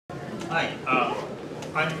Hi.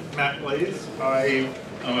 I'm Matt Blaze. I'm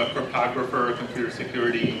a cryptographer, computer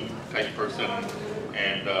security type person,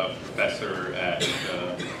 and a professor at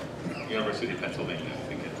University of Pennsylvania, I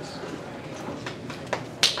think it is.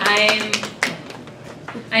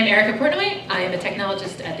 I'm Erica Portnoy. I am a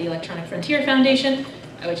technologist at the Electronic Frontier Foundation,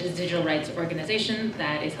 which is a digital rights organization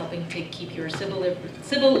that is helping to keep your civil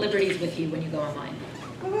liberties with you when you go online.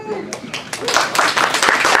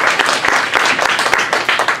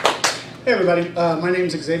 Hey everybody, my name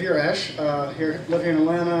is Xavier Ashe. Live here in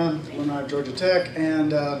Atlanta, alumni of Georgia Tech,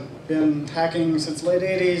 and been hacking since the late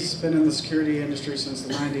 80s, been in the security industry since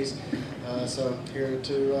the 90s. So here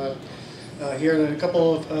to here in a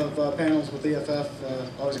couple of panels with EFF.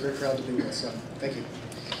 Always a great crowd to be with, so thank you.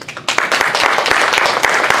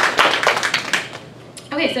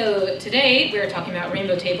 Okay, so today we're talking about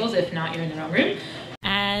rainbow tables, if not you're in the wrong room.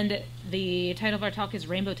 And the title of our talk is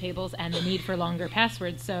Rainbow Tables and the Need for Longer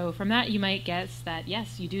Passwords. So from that you might guess that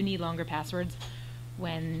yes, you do need longer passwords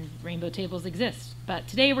when rainbow tables exist. But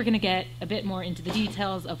today we're going to get a bit more into the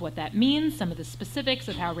details of what that means, some of the specifics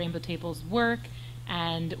of how rainbow tables work,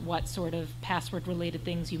 and what sort of password-related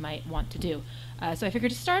things you might want to do. So I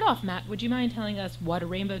figured to start off, Matt, would you mind telling us what a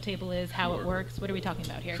rainbow table is, how it works? What are we talking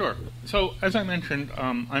about here? Sure. So as I mentioned,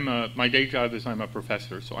 my day job is I'm a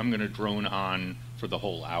professor, so I'm going to drone on for the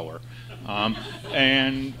whole hour.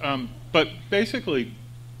 But basically,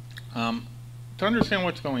 to understand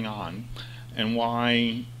what's going on and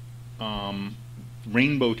why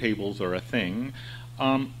rainbow tables are a thing,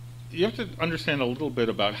 you have to understand a little bit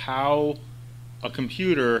about how a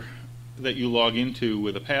computer that you log into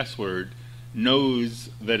with a password knows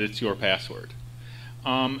that it's your password.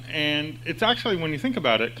 And it's actually, when you think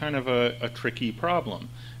about it, kind of a tricky problem,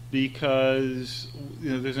 because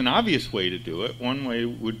there's an obvious way to do it. One way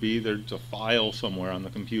would be there's a file somewhere on the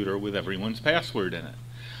computer with everyone's password in it.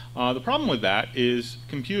 The problem with that is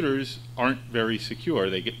computers aren't very secure.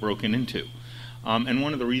 They get broken into. And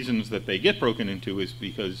one of the reasons that they get broken into is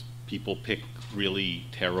because people pick really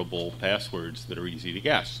terrible passwords that are easy to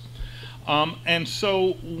guess. And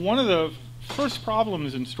so one of the first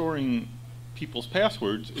problems in storing people's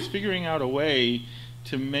passwords is figuring out a way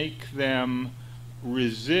to make them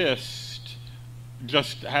resist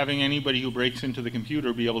just having anybody who breaks into the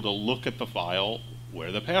computer be able to look at the file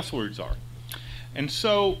where the passwords are. And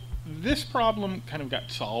so this problem kind of got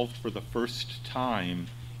solved for the first time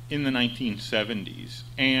in the 1970s,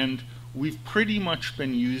 and we've pretty much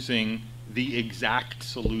been using the exact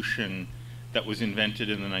solution that was invented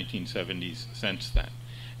in the 1970s since then.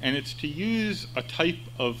 And it's to use a type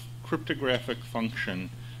of cryptographic function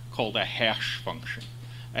called a hash function.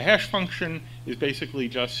 A hash function is basically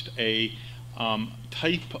just a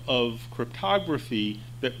type of cryptography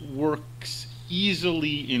that works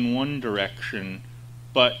easily in one direction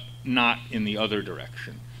but not in the other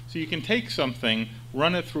direction. So you can take something,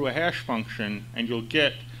 run it through a hash function, and you'll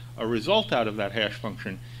get a result out of that hash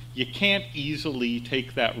function. You can't easily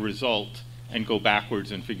take that result and go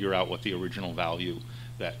backwards and figure out what the original value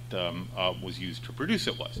that was used to produce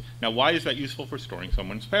it was. Now, why is that useful for storing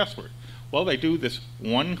someone's password? Well, they do this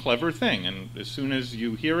one clever thing, and as soon as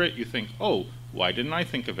you hear it, you think, oh, why didn't I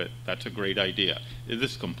think of it? That's a great idea.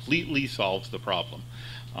 This completely solves the problem,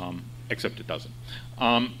 except it doesn't.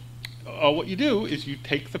 What you do is you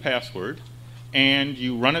take the password and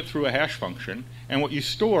you run it through a hash function, and what you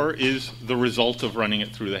store is the result of running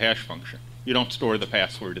it through the hash function. You don't store the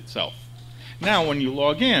password itself. Now, when you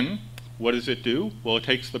log in, what does it do? Well, it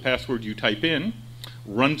takes the password you type in,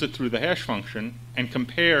 runs it through the hash function, and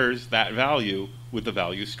compares that value with the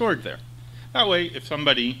value stored there. That way, if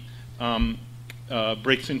somebody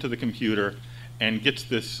breaks into the computer and gets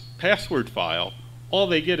this password file, all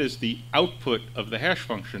they get is the output of the hash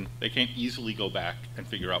function. They can't easily go back and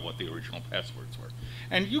figure out what the original passwords were.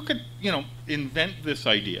 And you could, invent this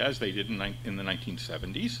idea, as they did in the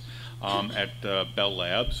 1970s at Bell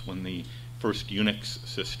Labs when the first Unix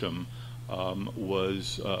system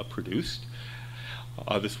was produced.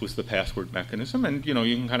 This was the password mechanism, and you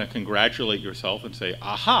can kind of congratulate yourself and say,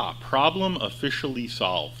 aha, problem officially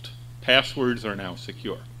solved. Passwords are now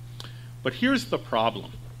secure. But here's the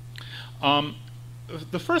problem.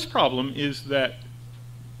 The first problem is that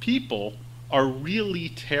people are really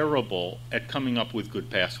terrible at coming up with good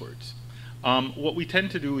passwords. What we tend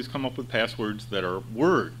to do is come up with passwords that are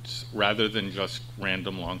words rather than just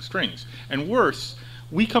random long strings. And worse,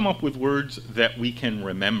 we come up with words that we can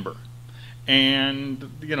remember. And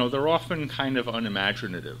they're often kind of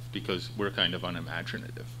unimaginative because we're kind of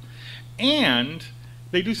unimaginative. And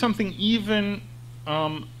they do something even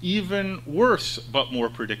worse but more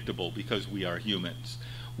predictable because we are humans.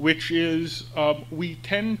 which is we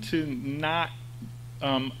tend to not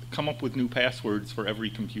come up with new passwords for every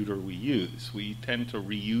computer we use. We tend to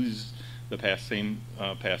reuse the same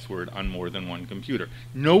password on more than one computer.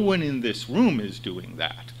 No one in this room is doing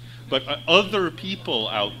that, but other people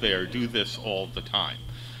out there do this all the time.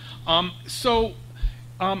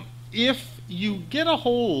 If you get a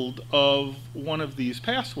hold of one of these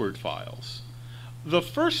password files, the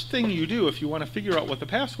first thing you do if you want to figure out what the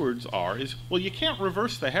passwords are is, well, you can't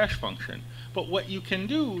reverse the hash function, but what you can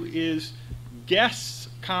do is guess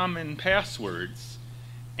common passwords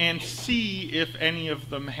and see if any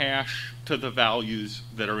of them hash to the values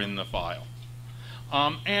that are in the file.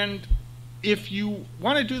 And if you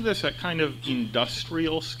want to do this at kind of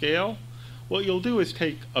industrial scale, what you'll do is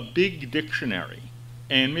take a big dictionary,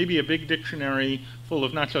 and maybe a big dictionary full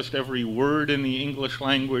of not just every word in the English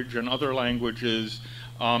language and other languages,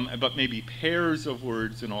 but maybe pairs of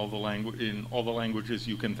words in all the languages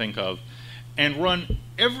you can think of, and run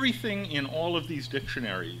everything in all of these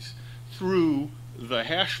dictionaries through the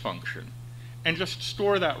hash function, and just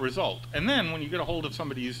store that result. And then when you get a hold of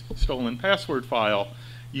somebody's stolen password file,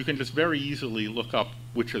 you can just very easily look up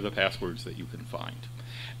which are the passwords that you can find.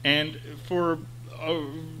 And for a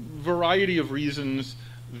variety of reasons,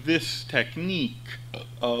 this technique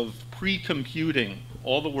of pre-computing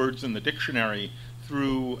all the words in the dictionary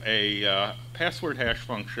through a password hash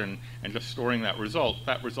function and just storing that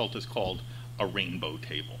result is called a rainbow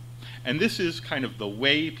table. And this is kind of the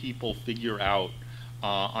way people figure out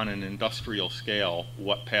on an industrial scale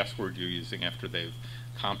what password you're using after they've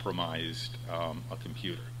compromised a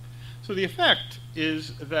computer. So the effect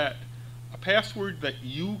is that a password that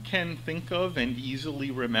you can think of and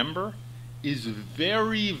easily remember is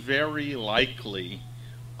very, very likely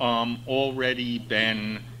already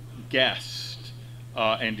been guessed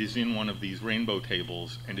and is in one of these rainbow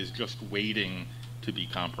tables and is just waiting to be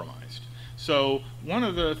compromised. So one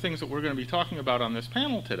of the things that we're going to be talking about on this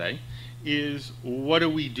panel today is, what do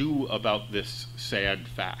we do about this sad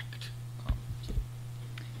fact?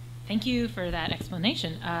 Thank you for that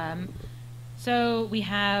explanation. So we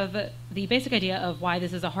have the basic idea of why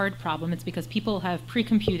this is a hard problem. It's because people have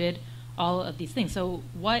pre-computed all of these things. So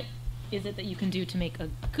what is it that you can do to make a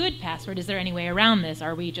good password? Is there any way around this?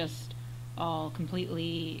 Are we just all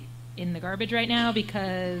completely in the garbage right now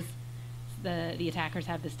because the attackers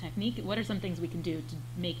have this technique? What are some things we can do to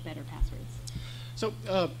make better passwords? So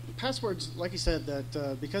passwords, like you said,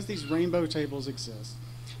 that because these rainbow tables exist,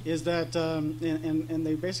 is that, and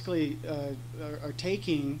they basically are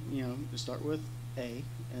taking, they start with A,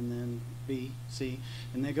 and then B, C,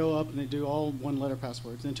 and they go up and they do all one-letter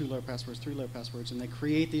passwords, then two-letter passwords, three-letter passwords, and they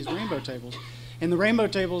create these rainbow tables. And the rainbow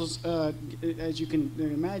tables, as you can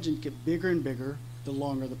imagine, get bigger and bigger the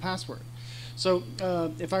longer the password. So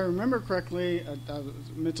if I remember correctly, I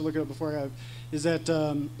meant to look it up before is that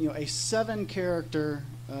a 7-character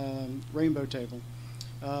rainbow table,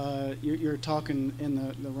 you're talking in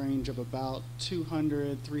the range of about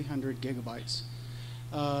 200, 300 gigabytes.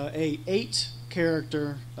 A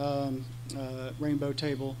 8-character rainbow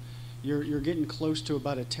table, you're getting close to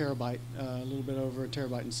about a terabyte, a little bit over a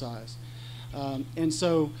terabyte in size. And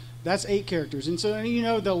so that's 8 characters. And so,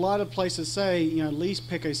 that a lot of places say, at least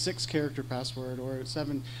pick a 6-character password or a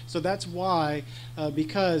 7. So that's why,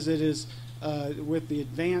 because it is, with the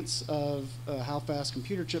advance of how fast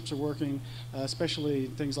computer chips are working, especially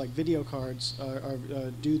things like video cards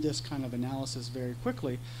do this kind of analysis very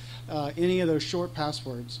quickly, any of those short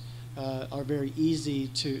passwords are very easy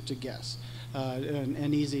to guess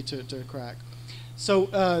and easy to crack. So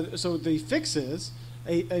the fix is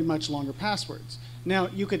a much longer passwords. Now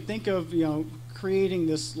you could think of creating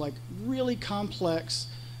this like really complex.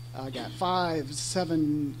 I got 5,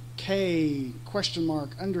 7K question mark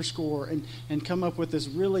underscore and come up with this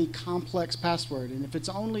really complex password. And if it's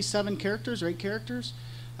only 7 characters or 8 characters,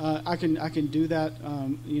 I can do that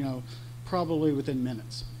probably within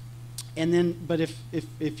minutes. And then, but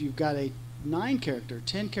if you've got a 9-character,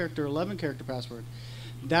 10-character, 11-character password,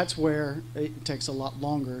 that's where it takes a lot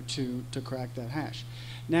longer to crack that hash.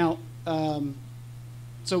 Now,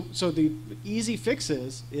 so the easy fix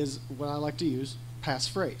is what I like to use,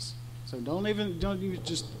 passphrase. So don't even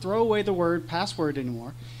just throw away the word password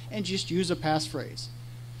anymore, and just use a passphrase.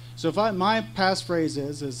 So if my passphrase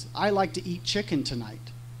is I like to eat chicken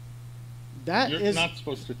tonight. You're not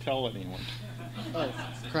supposed to tell anyone. Oh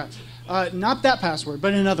crap! Not that password,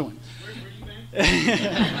 but another one.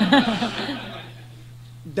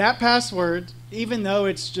 That password, even though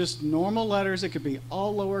it's just normal letters, it could be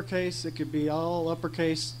all lowercase, it could be all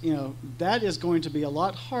uppercase, that is going to be a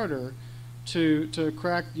lot harder to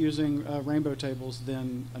crack using rainbow tables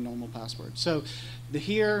than a normal password. So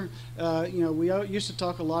here, we used to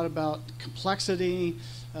talk a lot about complexity.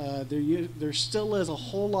 There still is a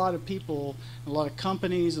whole lot of people, a lot of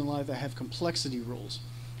companies, and a lot that have complexity rules.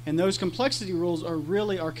 And those complexity rules are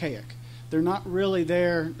really archaic. They're not really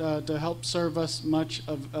there to help serve us much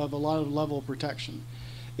of a lot of level of protection.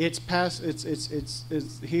 It's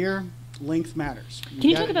here. Length matters.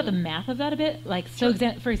 Can you talk about the math of that a bit? Like, so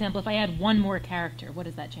Sure. for example, if I add one more character, what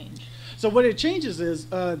does that change? So what it changes is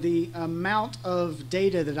the amount of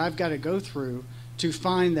data that I've got to go through to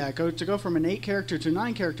find that. To go from an 8-character to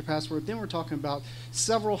 9-character password, then we're talking about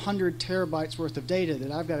several hundred terabytes worth of data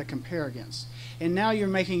that I've got to compare against. And now you're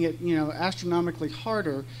making it, astronomically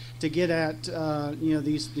harder to get at,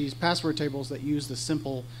 these password tables that use the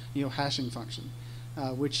simple, hashing function.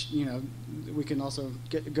 Which we can also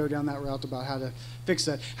go down that route about how to fix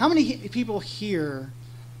that. How many people here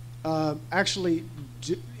actually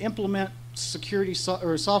implement security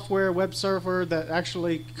or software, web server that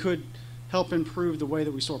actually could help improve the way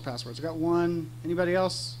that we store passwords? I got one. Anybody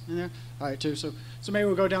else in there? All right, two. So maybe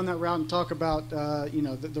we'll go down that route and talk about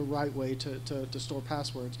the right way to store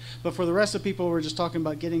passwords. But for the rest of the people, we're just talking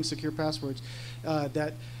about getting secure passwords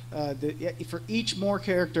for each more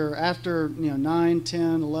character after 9,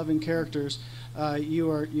 10, 11 characters,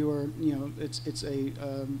 it's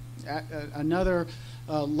another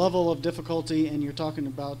level of difficulty, and you're talking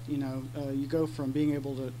about you go from being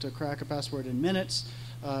able to crack a password in minutes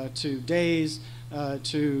to days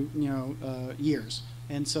to years,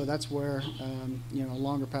 and so that's where a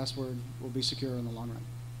longer password will be secure in the long run.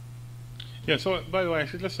 Yeah. So by the way, I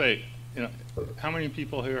should just say, how many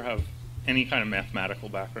people here have any kind of mathematical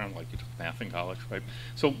background, like you took math in college, right?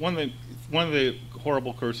 So one of the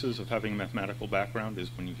horrible curses of having a mathematical background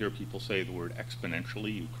is when you hear people say the word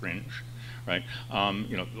exponentially, you cringe, right?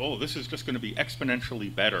 Oh, this is just going to be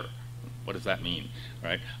exponentially better. What does that mean,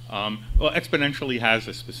 right? Well, exponentially has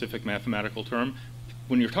a specific mathematical term.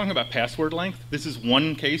 When you're talking about password length, this is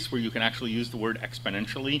one case where you can actually use the word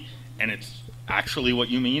exponentially, and it's actually what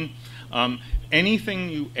you mean. Anything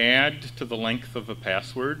you add to the length of a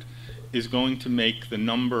password is going to make the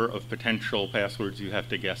number of potential passwords you have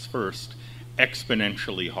to guess first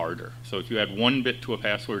exponentially harder. So if you add 1 bit to a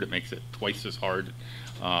password, it makes it twice as hard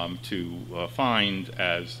to find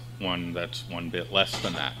as one that's 1 bit less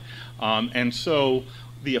than that. And so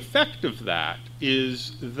the effect of that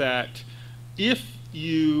is that if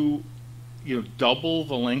you double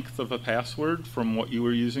the length of a password from what you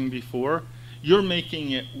were using before, you're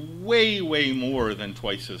making it way, way more than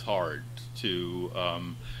twice as hard to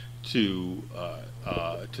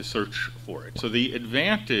search for it. So the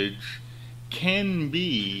advantage can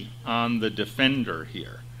be on the defender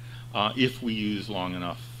here if we use long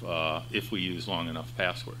enough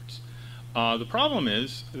passwords. The problem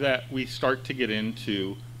is that we start to get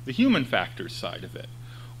into the human factors side of it,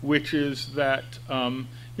 which is that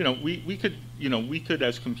we could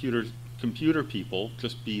as computer people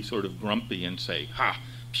just be sort of grumpy and say, ha,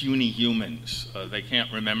 puny humans, they can't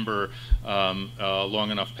remember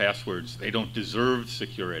long enough passwords, they don't deserve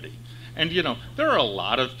security. And there are a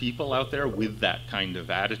lot of people out there with that kind of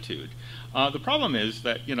attitude. The problem is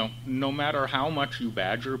that no matter how much you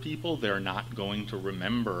badger people, they're not going to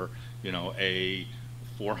remember a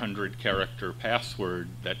 400-character password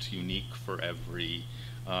that's unique for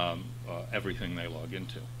everything they log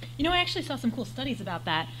into. I actually saw some cool studies about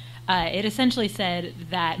that. It essentially said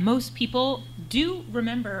that most people do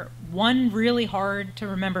remember one really hard to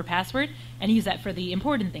remember password and use that for the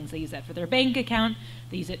important things. They use that for their bank account.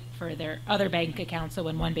 They use it for their other bank accounts. So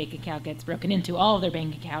when one bank account gets broken into, all of their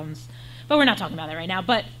bank accounts. But we're not talking about that right now.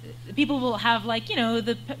 But people will have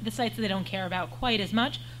the sites that they don't care about quite as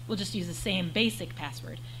much will just use the same basic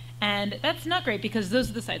password. And that's not great because those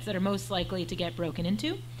are the sites that are most likely to get broken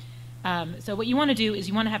into. So what you want to do is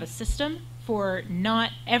you want to have a system for not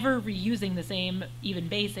ever reusing the same, even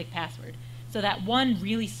basic password. So that one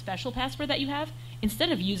really special password that you have,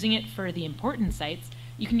 instead of using it for the important sites,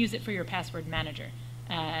 you can use it for your password manager.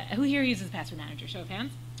 Who here uses password manager? Show of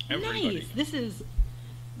hands. Everybody. Nice. This is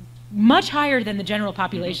much higher than the general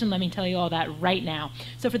population. Let me tell you all that right now.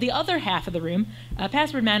 So for the other half of the room,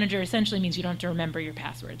 password manager essentially means you don't have to remember your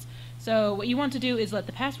passwords. So what you want to do is let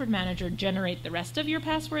the password manager generate the rest of your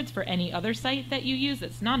passwords for any other site that you use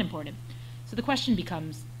that's not important. So the question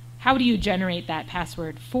becomes, how do you generate that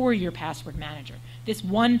password for your password manager? This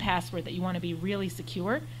one password that you want to be really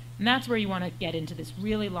secure, and that's where you want to get into this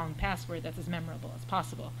really long password that's as memorable as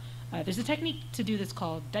possible. There's a technique to do this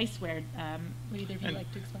called diceware. Would either of you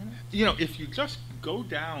like to explain that? You know, if you just go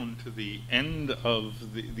down to the end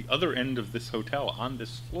of the other end of this hotel on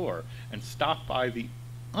this floor and stop by the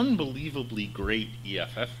unbelievably great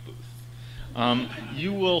EFF booth,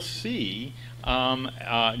 you will see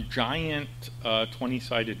giant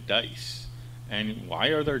 20-sided dice. And why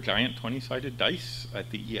are there giant 20-sided dice at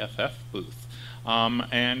the EFF booth?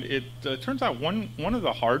 And it turns out one of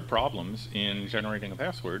the hard problems in generating a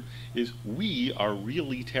password is we are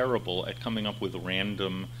really terrible at coming up with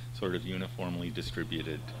random, sort of uniformly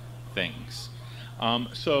distributed things.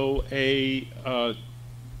 So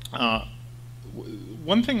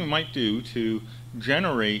one thing we might do to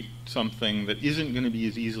generate something that isn't going to be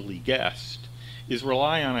as easily guessed is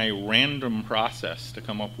rely on a random process to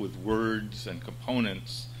come up with words and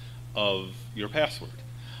components of your password.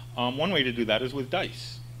 One way to do that is with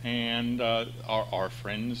dice. And our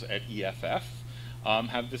friends at EFF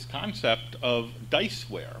have this concept of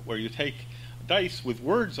diceware, where you take dice with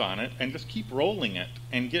words on it and just keep rolling it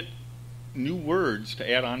and get new words to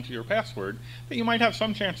add on to your password that you might have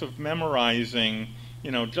some chance of memorizing,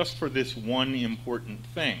 you know, just for this one important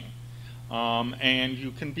thing. And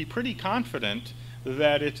you can be pretty confident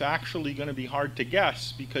that it's actually going to be hard to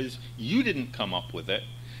guess because you didn't come up with it.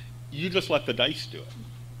 You just let the dice do it.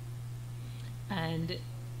 And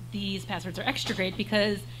these passwords are extra great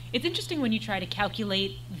because it's interesting when you try to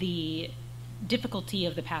calculate the difficulty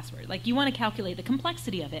of the password. Like, you want to calculate the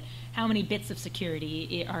complexity of it, how many bits of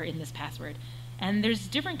security are in this password. And there's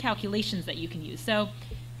different calculations that you can use. So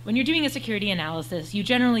when you're doing a security analysis, you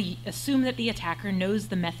generally assume that the attacker knows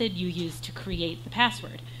the method you use to create the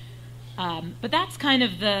password. But that's kind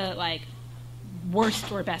of the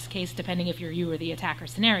worst or best case, depending if you're you or the attacker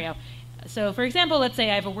scenario. So for example, let's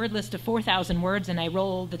say I have a word list of 4,000 words and I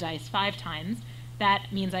roll the dice 5 times.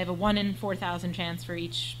 That means I have a 1 in 4,000 chance for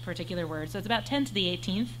each particular word. So it's about 10 to the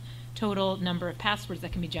 18th total number of passwords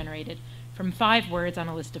that can be generated from 5 words on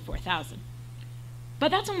a list of 4,000.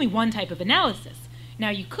 But that's only one type of analysis.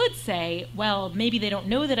 Now you could say, well, maybe they don't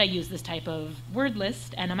know that I use this type of word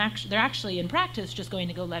list, and they're actually in practice just going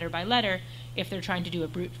to go letter by letter if they're trying to do a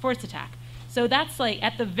brute force attack. So that's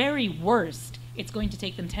at the very worst, it's going to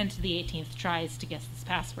take them 10 to the 18th tries to guess this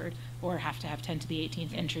password, or have to have 10 to the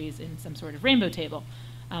 18th entries in some sort of rainbow table.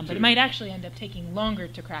 But it might actually end up taking longer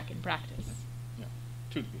to crack in practice. Yeah,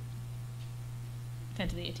 2 to the 10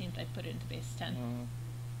 to the 18th, I put it into base 10.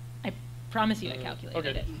 I promise you I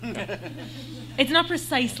calculated it. It's not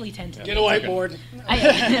precisely 10 to the 18th. Get a whiteboard. I'm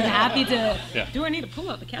happy to. Do I need to pull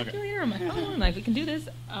out the calculator on my phone? Like, we can do this.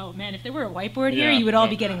 Oh man, if there were a whiteboard here, you would all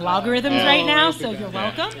be getting logarithms right now, so you're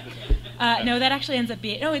welcome. No, that actually ends up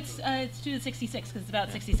being, it's 2 to the 66, because it's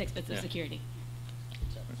about 66 bits of security.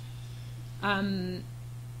 Did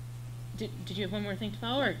you have one more thing to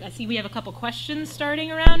follow? Or I see we have a couple questions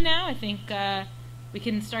starting around now. I think we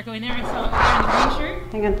can start going there. I saw the green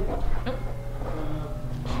shirt. Hang on. Oh.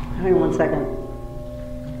 Hang on 1 second.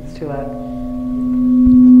 It's too loud.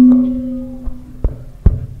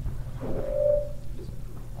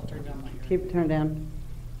 I'll turn down my hearing. Keep turned down.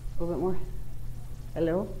 A little bit more.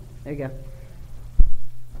 Hello? There you go.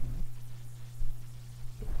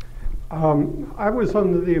 I was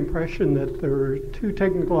under the impression that there are 2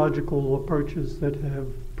 technological approaches that have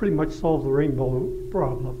pretty much solved the rainbow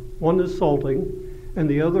problem. One is salting, and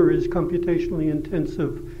the other is computationally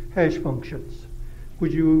intensive hash functions.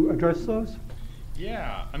 Would you address those?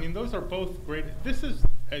 Yeah, I mean, those are both great. This is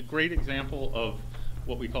a great example of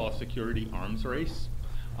what we call a security arms race.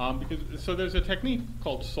 So there's a technique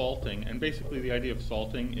called salting, and basically the idea of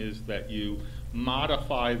salting is that you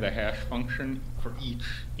modify the hash function for each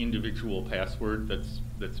individual password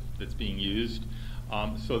that's being used,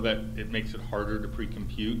 so that it makes it harder to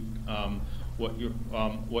pre-compute what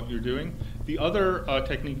you're doing. The other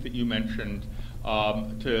technique that you mentioned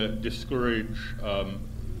to discourage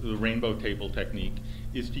the rainbow table technique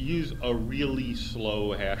is to use a really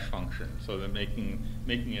slow hash function, so that making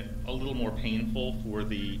it a little more painful for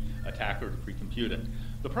the attacker to pre-compute it.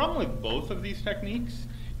 The problem with both of these techniques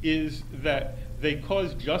is that they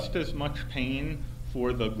cause just as much pain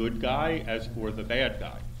for the good guy as for the bad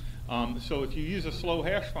guy. So if you use a slow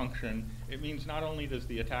hash function, it means not only does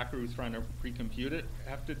the attacker who's trying to pre-compute it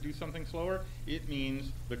have to do something slower, it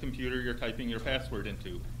means the computer you're typing your password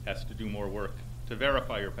into has to do more work to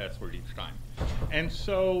verify your password each time. And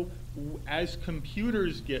so as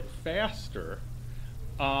computers get faster,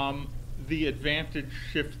 the advantage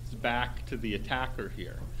shifts back to the attacker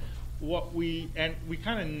here. We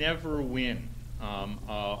kind of never win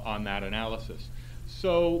on that analysis.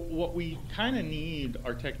 So what we kind of need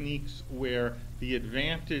are techniques where the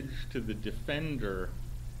advantage to the defender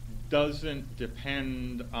doesn't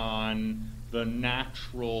depend on the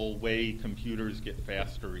natural way computers get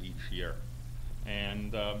faster each year.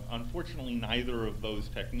 And unfortunately, neither of those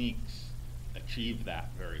techniques achieve that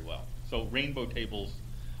very well. So rainbow tables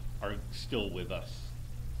are still with us.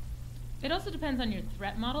 It also depends on your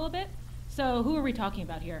threat model a bit. So who are we talking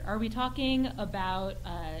about here? Are we talking about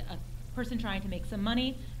a person trying to make some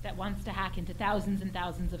money that wants to hack into thousands and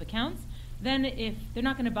thousands of accounts? Then if they're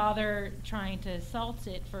not going to bother trying to salt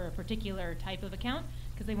it for a particular type of account,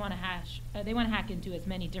 because they want to hack into as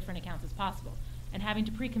many different accounts as possible. And having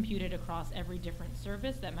to pre-compute it across every different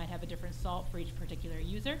service that might have a different salt for each particular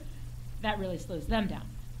user, that really slows them down.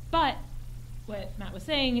 But what Matt was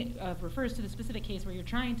saying refers to the specific case where you're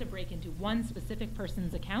trying to break into one specific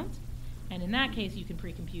person's account, and in that case you can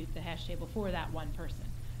pre-compute the hash table for that one person.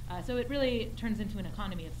 So it really turns into an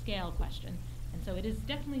economy of scale question, and so it is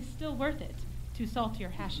definitely still worth it to salt your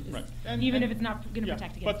hashes, Right. even if it's not going to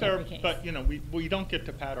protect against every case. But you know, we don't get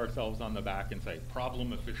to pat ourselves on the back and say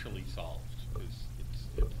problem officially solved.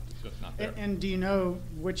 It's just not there. And do you know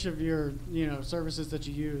which of your services that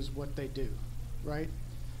you use, what they do, right?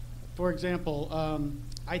 For example,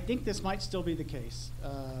 I think this might still be the case.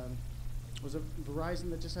 Was it Verizon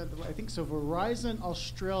that just had I think so. Verizon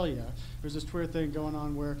Australia, there's this Twitter thing going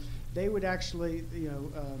on where they would actually,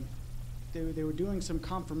 they were doing some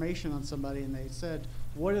confirmation on somebody, and they said,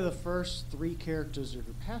 what are the first 3 characters of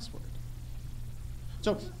your password?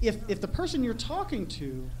 So if the person you're talking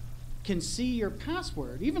to can see your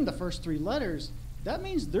password, even the first 3 letters, that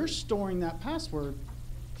means they're storing that password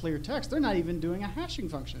clear text. They're not even doing a hashing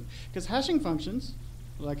function, because hashing functions,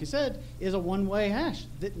 like you said, is a one-way hash.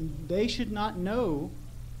 They should not know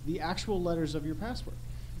the actual letters of your password.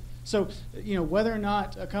 So, whether or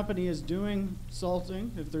not a company is doing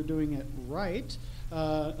salting, if they're doing it right,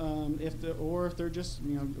 if they're just,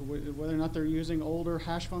 whether or not they're using older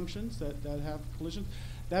hash functions that have collisions,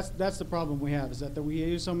 that's the problem we have, is that we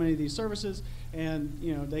use so many of these services, and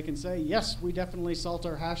they can say, yes, we definitely salt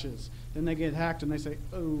our hashes. Then they get hacked, and they say,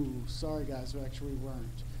 oh, sorry guys, we actually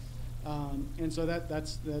weren't. And so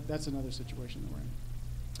that's another situation that we're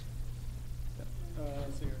in.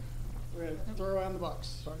 Let's see here. We're going to throw around the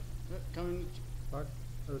box. Sorry. Coming. Sorry.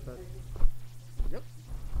 Yep.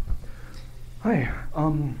 Hi.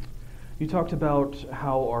 You talked about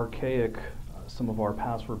how archaic some of our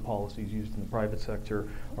password policies used in the private sector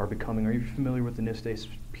are becoming. Are you familiar with the NIST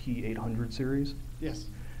P800 series? Yes.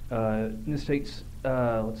 NIST,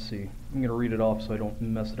 let's see, I'm going to read it off so I don't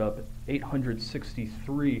mess it up.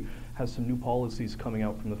 863 has some new policies coming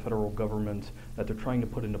out from the federal government that they're trying to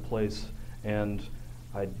put into place, and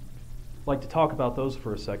I'd like to talk about those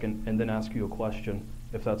for a second and then ask you a question,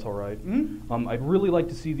 if that's all right. Mm-hmm. I'd really like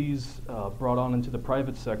to see these brought on into the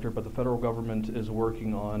private sector, but the federal government is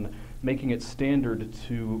working on making it standard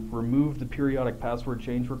to remove the periodic password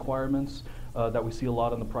change requirements that we see a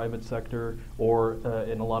lot in the private sector, or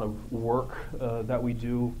in a lot of work that we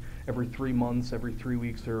do every 3 months, every 3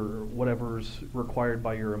 weeks, or whatever's required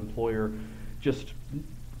by your employer. Just,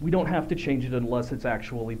 we don't have to change it unless it's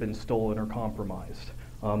actually been stolen or compromised.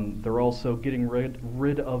 They're also getting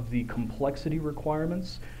rid of the complexity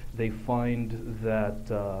requirements. They find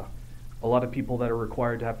that a lot of people that are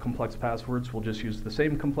required to have complex passwords will just use the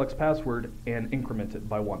same complex password and increment it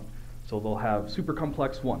by 1. So they'll have super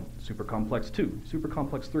complex 1, super complex 2, super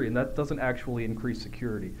complex 3, and that doesn't actually increase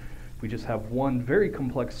security. If we just have one very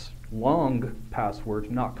complex, long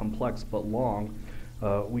password, not complex but long,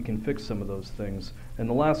 we can fix some of those things. And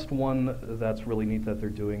the last one that's really neat that they're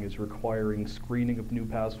doing is requiring screening of new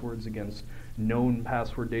passwords against known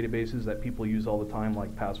password databases that people use all the time,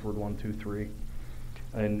 like password 123.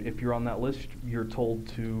 And if you're on that list, you're told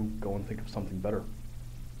to go and think of something better.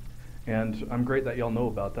 And I'm great that y'all know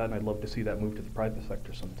about that, and I'd love to see that move to the private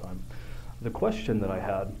sector sometime. The question that I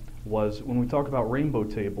had was, when we talk about rainbow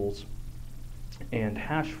tables and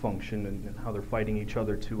hash function and how they're fighting each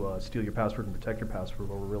other to steal your password and protect your password,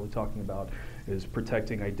 what we're really talking about is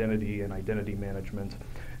protecting identity and identity management.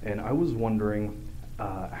 And I was wondering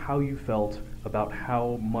how you felt about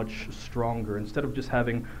how much stronger, instead of just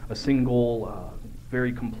having a single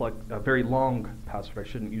very long password, I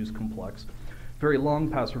shouldn't use complex, very long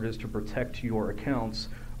password is to protect your accounts,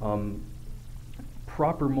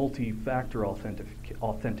 proper multi-factor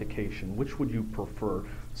authentication. Which would you prefer?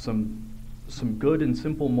 Some good and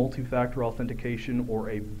simple multi-factor authentication, or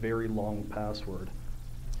a very long password?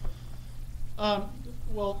 Yeah,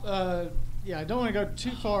 I don't want to go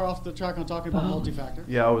too far off the track on talking about multi-factor.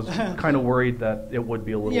 Yeah, I was kind of worried that it would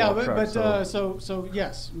be a little off track. So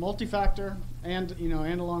yes, multi-factor and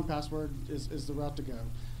a long password is the route to go.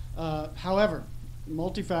 However,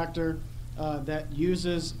 multi-factor that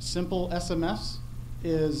uses simple SMS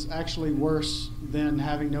is actually worse than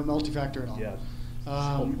having no multi-factor at all. Yes.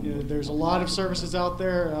 There's a lot of services out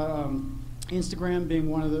there, Instagram being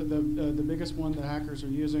one of the biggest one that hackers are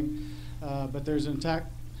using, but there's an attack.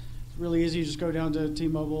 It's really easy. You just go down to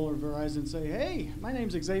T-Mobile or Verizon and say, hey, my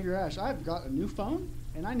name's Xavier Ashe. I've got a new phone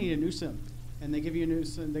and I need a new SIM. And they give you a new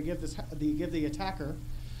SIM. They give the attacker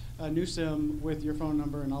a new SIM with your phone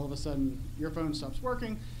number, and all of a sudden your phone stops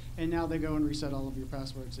working, and now they go and reset all of your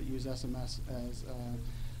passwords that use SMS as.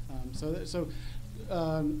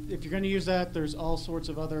 If you're going to use that, there's all sorts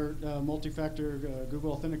of other multi-factor,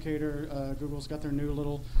 Google Authenticator. Google's got their new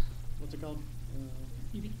little, what's it called?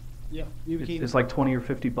 Yeah, YubiKey. It's like 20 or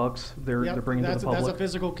 50 bucks they're bringing to the public. That's a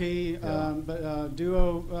physical key, but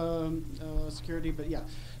Duo security. But yeah,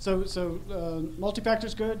 so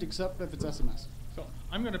multi-factor's good, except if it's SMS. So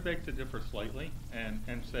I'm going to beg to differ slightly and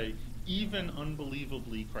say even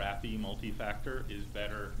unbelievably crappy multi-factor is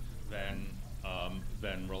better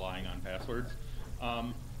than relying on passwords.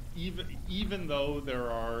 Even though there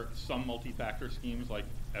are some multi-factor schemes like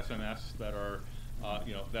SMS that are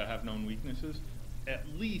that have known weaknesses, at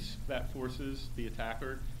least that forces the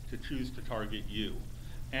attacker to choose to target you.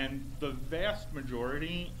 And the vast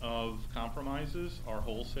majority of compromises are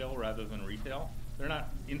wholesale rather than retail. They're not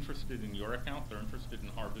interested in your account, they're interested in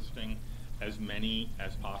harvesting as many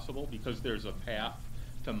as possible because there's a path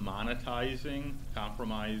to monetizing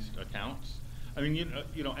compromised accounts. I mean,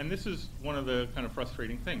 and this is one of the kind of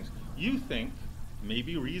frustrating things. You think,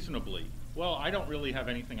 maybe reasonably, well, I don't really have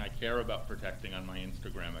anything I care about protecting on my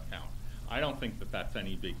Instagram account. I don't think that that's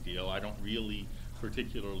any big deal. I don't really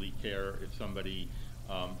particularly care if somebody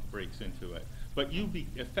breaks into it. But you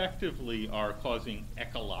effectively are causing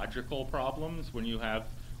ecological problems when you have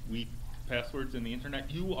weak passwords in the internet.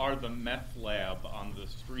 You are the meth lab on the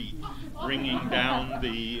street, bringing down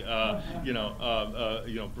the,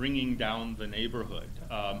 bringing down the neighborhood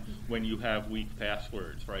when you have weak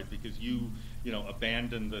passwords, right? Because you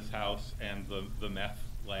abandoned this house and the meth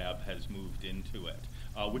lab has moved into it,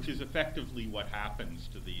 which is effectively what happens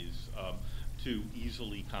to these to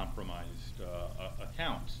easily compromised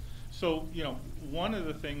accounts. So, one of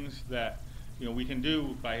the things that we can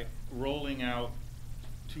do by rolling out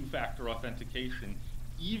two-factor authentication,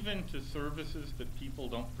 even to services that people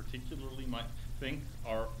don't particularly might think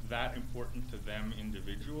are that important to them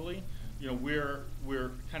individually,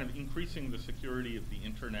 we're kind of increasing the security of the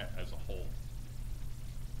internet as a whole.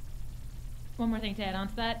 One more thing to add on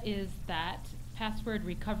to that is that password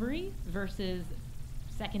recovery versus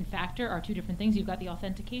second factor are two different things. You've got the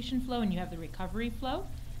authentication flow and you have the recovery flow.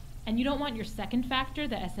 And you don't want your second factor,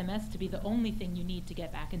 the SMS, to be the only thing you need to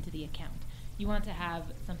get back into the account. You want to have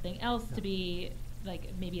something else to be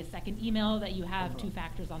like maybe a second email that you have two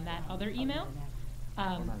factors on that other email.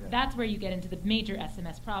 That's where you get into the major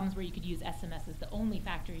SMS problems where you could use SMS as the only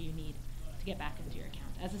factor you need to get back into your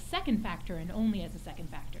account. As a second factor and only as a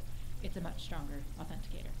second factor, it's a much stronger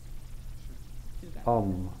authenticator.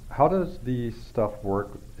 How does the stuff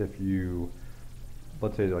work if you,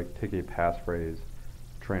 let's say, like take a passphrase,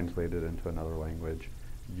 translate it into another language,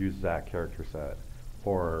 use that character set,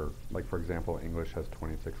 or like for example, English has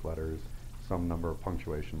 26 letters, some number of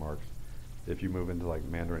punctuation marks. If you move into like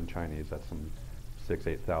Mandarin Chinese, that's some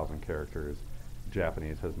 8,000 characters.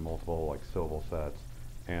 Japanese has multiple like syllable sets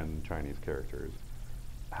and Chinese characters.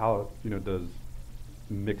 How does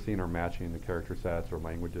mixing or matching the character sets or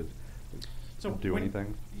languages do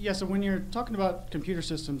anything? Yeah, so when you're talking about computer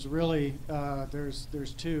systems, really, there's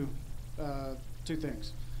two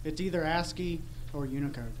things. It's either ASCII or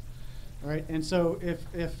Unicode, right? And so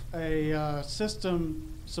if a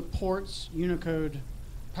system supports Unicode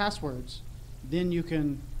passwords, then you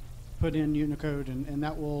can put in Unicode, and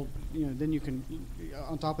that will, then you can,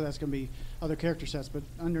 on top of that's going to be other character sets, but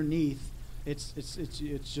underneath, it's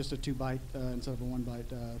just a 2-byte instead of a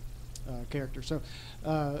 1-byte character. So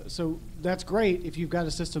that's great if you've got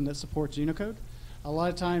a system that supports Unicode. A lot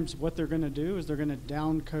of times what they're going to do is they're going to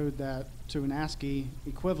down code that to an ASCII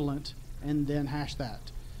equivalent and then hash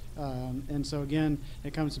that. And so again,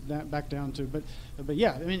 it comes back down to, but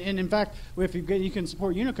yeah, I mean, and in fact, if you can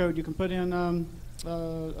support Unicode, you can put in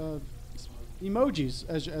emojis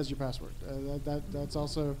as your password. That's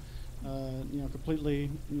also completely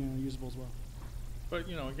usable as well. But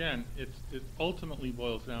again, it ultimately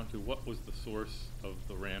boils down to what was the source of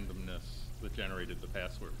the randomness that generated the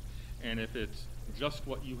password. And if it's just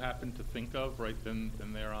what you happen to think of right then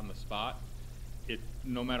and there on the spot,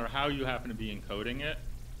 no matter how you happen to be encoding it,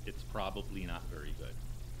 it's probably not very good.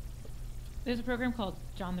 There's a program called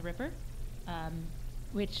John the Ripper,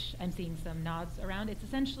 which I'm seeing some nods around. It's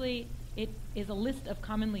essentially it is a list of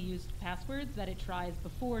commonly used passwords that it tries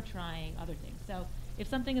before trying other things. So if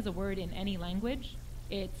something is a word in any language,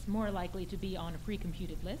 it's more likely to be on a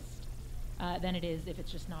pre-computed list than it is if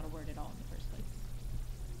it's just not a word at all in the first place.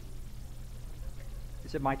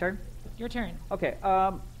 Is it my turn? Your turn. Okay.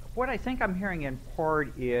 What I think I'm hearing in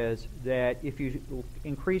part is that if you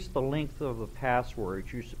increase the length of the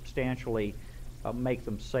passwords, you substantially make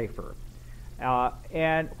them safer.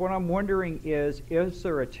 And what I'm wondering is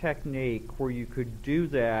there a technique where you could do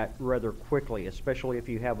that rather quickly, especially if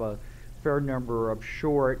you have a fair number of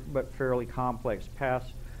short but fairly complex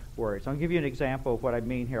passwords? I'll give you an example of what I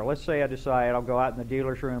mean here. Let's say I decide I'll go out in the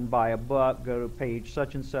dealer's room, buy a book, go to page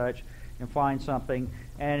such and such, and find something.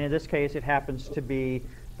 And in this case, it happens to be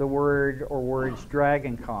the word or words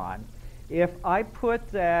DragonCon. If I put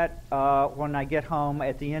that when I get home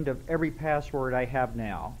at the end of every password I have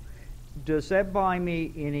now, does that buy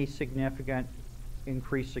me any significant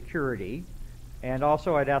increased security? And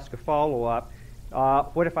also I'd ask a follow-up,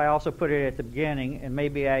 what if I also put it at the beginning and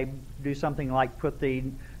maybe I do something like put the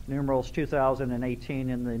numerals 2018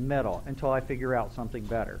 in the middle until I figure out something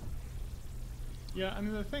better? Yeah, I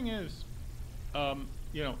mean, the thing is,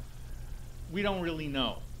 we don't really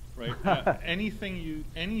know, right? Anything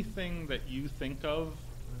that you think of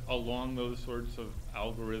along those sorts of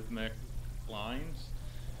algorithmic lines,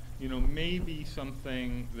 maybe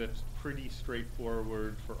something that's pretty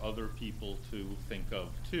straightforward for other people to think of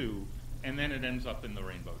too, and then it ends up in the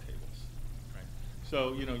rainbow tables, right?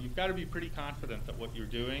 So, you've got to be pretty confident that what you're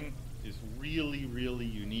doing is really, really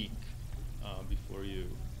unique before you do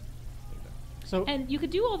that. So, And you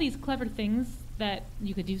could do all these clever things that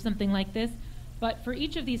you could do something like this, but for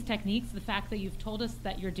each of these techniques, the fact that you've told us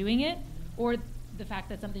that you're doing it, or the fact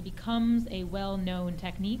that something becomes a well-known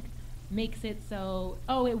technique, makes it so,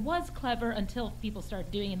 it was clever until people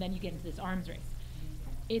start doing it, and then you get into this arms race.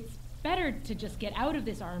 It's better to just get out of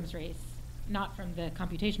this arms race, not from the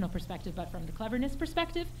computational perspective, but from the cleverness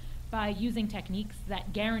perspective, by using techniques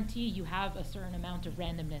that guarantee you have a certain amount of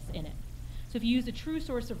randomness in it. So if you use a true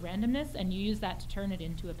source of randomness and you use that to turn it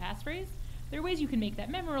into a passphrase, there are ways you can make that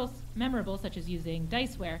memorable, such as using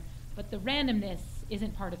diceware, but the randomness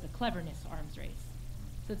isn't part of the cleverness arms race.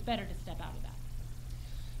 So it's better to step out of that.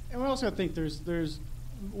 and we also think there's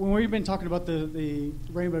when we've been talking about the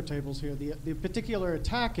rainbow tables here, the particular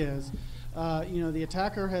attack is, the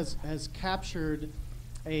attacker has captured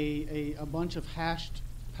a bunch of hashed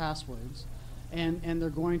passwords, and they're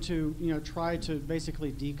going to try to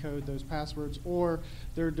basically decode those passwords, or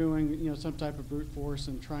they're doing some type of brute force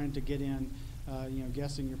and trying to get in,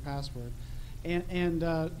 guessing your password, and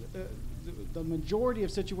the majority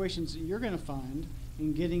of situations you're going to find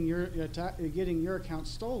in getting your account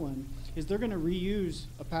stolen is they're going to reuse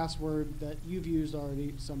a password that you've used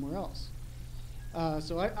already somewhere else.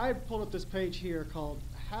 So I pulled up this page here called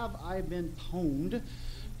 "Have I Been Pwned?"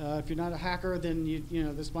 If you're not a hacker, then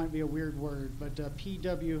this might be a weird word, but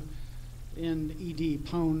PWNED,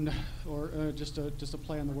 pwned, or just a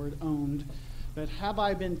play on the word owned. But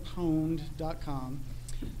haveibeenpwned.com,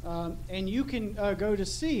 and you can go to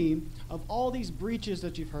see of all these breaches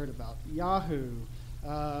that you've heard about: Yahoo,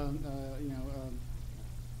 some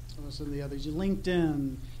of the others,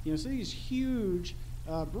 LinkedIn. So these huge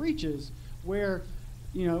breaches where.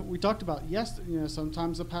 We talked about, yes,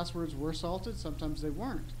 sometimes the passwords were salted, sometimes they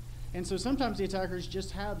weren't. And so sometimes the attackers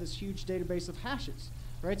just have this huge database of hashes,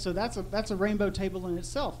 right? So that's a rainbow table in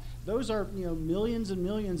itself. Those are, millions and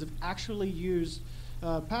millions of actually used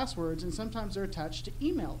passwords, and sometimes they're attached to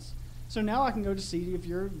emails. So now I can go to see if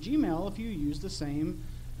your Gmail, if you use the same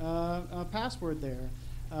password there,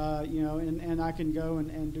 and I can go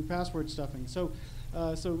and do password stuffing. So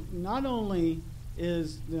not only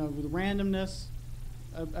is, the randomness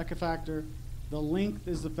a factor, the length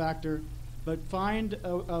is the factor, but find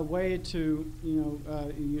a way to,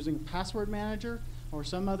 using a password manager or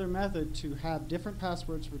some other method to have different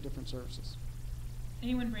passwords for different services.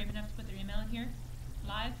 Anyone brave enough to put their email in here?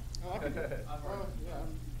 Live? Oh, I can do it.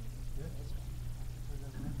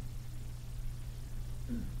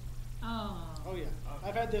 Oh yeah,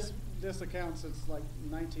 I've had this account since like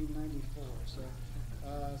 1994.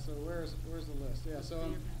 So where's the list? Yeah,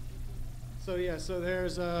 so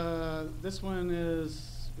there's this one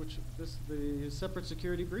is the separate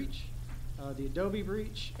security breach, the Adobe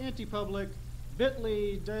breach, anti-public,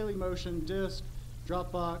 Bitly, Dailymotion, Disk,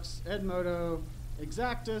 Dropbox, Edmodo,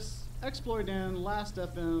 Exactus, Exploitin,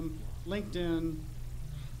 Last.fm, LinkedIn.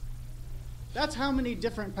 That's how many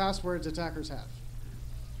different passwords attackers have.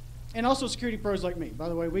 And also security pros like me. By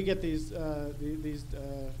the way, we get these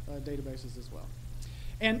databases as well.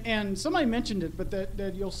 And somebody mentioned it, but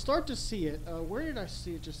that you'll start to see it. Where did I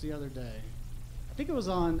see it just the other day? I think it was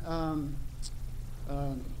on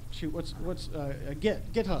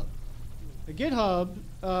GitHub.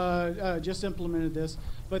 GitHub just implemented this,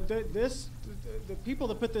 but the people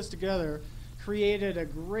that put this together created a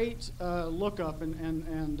great lookup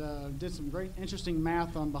and did some great interesting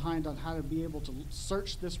math behind how to be able to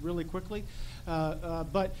search this really quickly.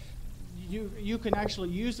 But you can actually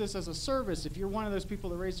use this as a service. If you're one of those people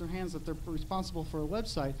that raise their hands that they're responsible for a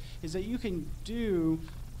website, is that you can do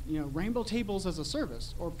rainbow tables as a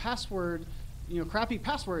service, or password, crappy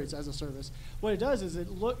passwords as a service. What it does is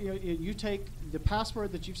you take the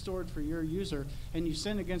password that you've stored for your user and you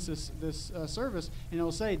send against this service, and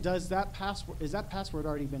it'll say, is that password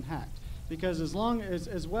already been hacked? Because as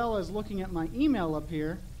well as looking at my email up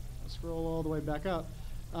here, I'll scroll all the way back up,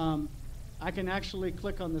 I can actually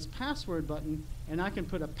click on this password button and I can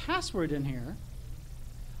put a password in here,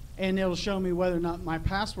 and it'll show me whether or not my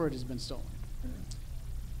password has been stolen.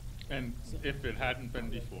 And if it hadn't been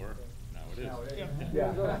before, now it is.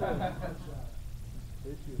 Yeah.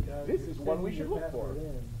 This is one we should look for.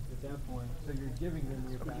 At that point, so you're giving them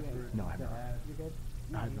your password. No, I'm not.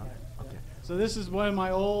 I'm not. Okay. So this is one of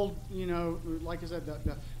my old, like I said,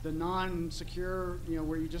 the non-secure,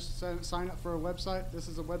 where you just sign up for a website. This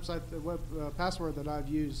is a website, password that I've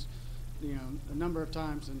used, a number of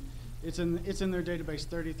times, and it's in their database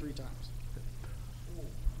 33 times.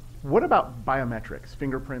 What about biometrics,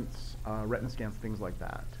 fingerprints, retina scans, things like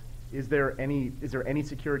that? Is there any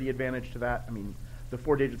security advantage to that? I mean, the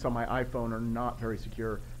 4 digits on my iPhone are not very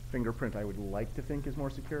secure. Fingerprint, I would like to think, is more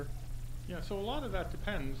secure. Yeah, so a lot of that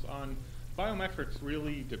depends on, biometrics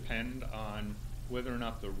really depend on whether or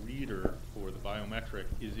not the reader for the biometric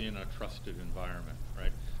is in a trusted environment,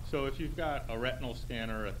 right? So if you've got a retinal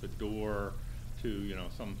scanner at the door to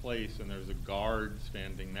some place, and there's a guard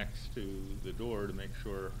standing next to the door to make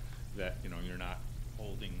sure that you're not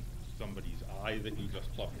holding somebody's eye that you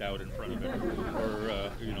just plucked out in front of it,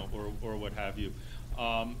 or what have you,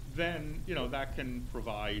 then that can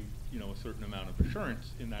provide a certain amount of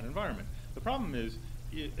assurance in that environment. The problem is,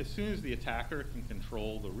 as soon as the attacker can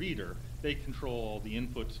control the reader, they control all the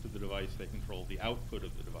inputs to the device, they control the output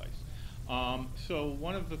of the device. So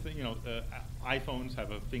one of the things, iPhones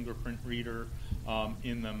have a fingerprint reader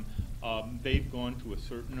in them. They've gone to a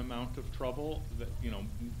certain amount of trouble that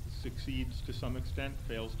succeeds to some extent,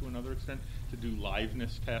 fails to another extent, to do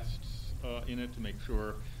liveness tests in it to make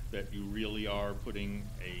sure that you really are putting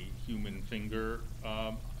a human finger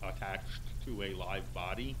attached to a live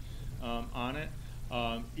body on it.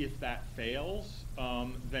 If that fails,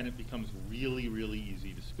 then it becomes really, really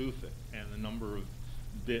easy to spoof it, and the number of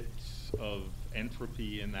bits of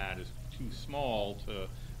entropy in that is too small to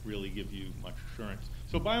really give you much assurance.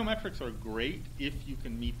 So biometrics are great if you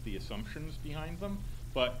can meet the assumptions behind them,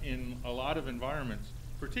 but in a lot of environments,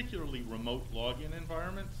 particularly remote login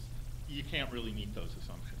environments, you can't really meet those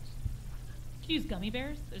assumptions. Do you use gummy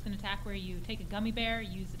bears? There's an attack where you take a gummy bear,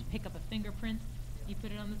 use it to pick up a fingerprint, you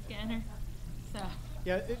put it on the scanner. So.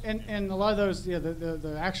 Yeah, and a lot of those,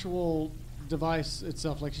 the actual device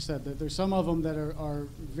itself, like you said, there's some of them that are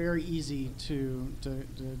very easy to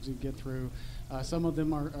get through. Some of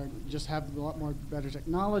them are just have a lot more better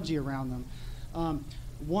technology around them.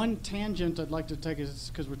 One tangent I'd like to take is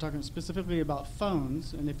because we're talking specifically about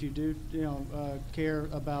phones, and if you do care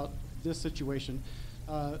about this situation,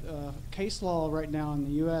 case law right now in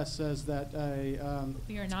the U.S. says that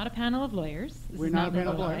we are not a panel of lawyers. We're not a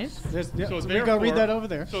panel of lawyers. So we go read that over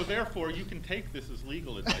there. So therefore, you can take this as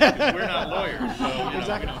legal advice because we're not lawyers. So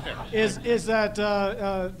exactly. We don't care. Is that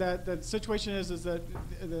that situation is that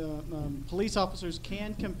the police officers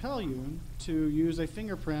can compel you to use a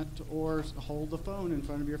fingerprint or hold the phone in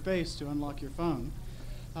front of your face to unlock your phone.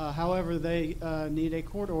 However, they need a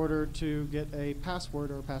court order to get a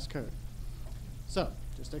password or a passcode. So,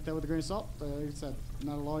 just take that with a grain of salt. Like I said, I'm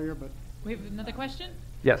not a lawyer, but... We have another question?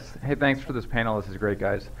 Yes. Hey, thanks for this panel. This is great,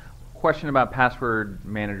 guys. Question about password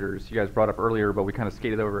managers. You guys brought up earlier, but we kind of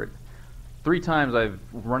skated over it. 3 times I've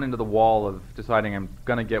run into the wall of deciding I'm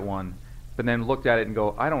going to get one, but then looked at it and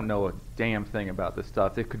go, I don't know a damn thing about this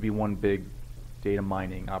stuff. It could be one big data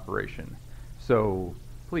mining operation. So,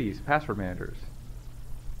 please, password managers.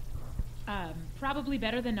 Probably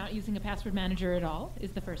better than not using a password manager at all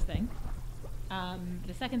is the first thing.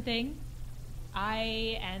 The second thing,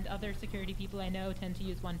 I and other security people I know tend to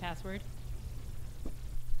use 1Password.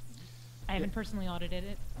 I haven't personally audited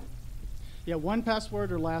it. Yeah,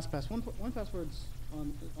 1Password or LastPass. 1Password's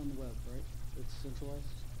on the web, right? It's centralized.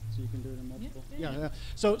 So you can do it in multiple. Yeah. Yeah.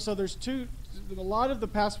 So there's two. A lot of the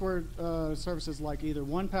password services, like either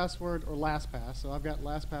 1Password or LastPass. So I've got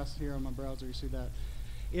LastPass here on my browser. You see that?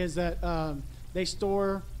 Is that they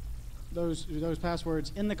store those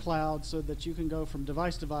passwords in the cloud so that you can go from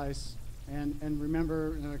device to device and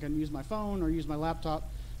remember. I can use my phone or use my laptop,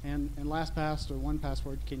 and LastPass or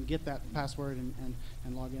 1Password can get that password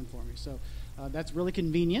and log in for me. So that's really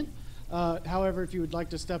convenient. However, if you would like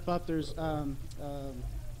to step up, there's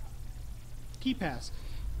KeePass,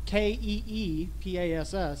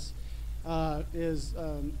 KeePass, is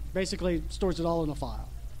basically stores it all in a file.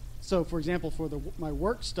 So, for example, for my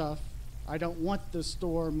work stuff, I don't want to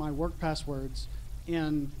store my work passwords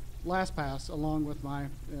in LastPass along with my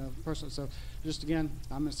personal. So, just again,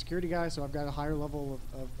 I'm a security guy, so I've got a higher level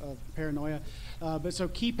of paranoia. But so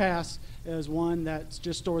KeePass is one that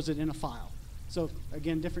just stores it in a file. So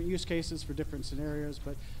again, different use cases for different scenarios,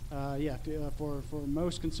 but yeah, for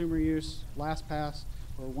most consumer use, LastPass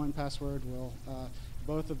or 1Password will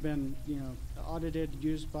both have been audited,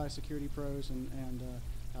 used by security pros, and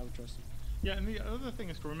I would trust them. Yeah, and the other thing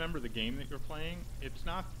is to remember the game that you're playing. It's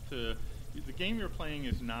not the game you're playing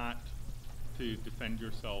is not to defend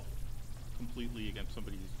yourself completely against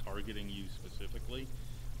somebody who's targeting you specifically,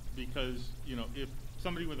 because if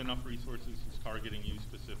somebody with enough resources who's targeting you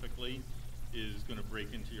specifically is going to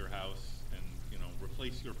break into your house and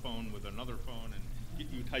replace your phone with another phone and get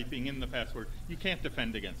you typing in the password, you can't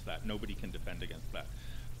defend against that. Nobody can defend against that.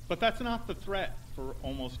 But that's not the threat for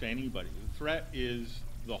almost anybody. The threat is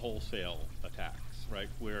the wholesale attacks, right,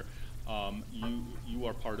 where you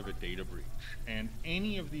are part of a data breach. And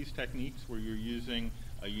any of these techniques where you're using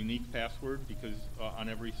a unique password because on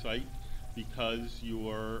every site because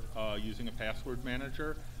you're using a password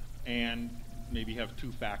manager and maybe have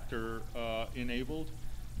two-factor enabled,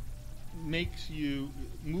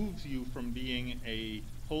 moves you from being a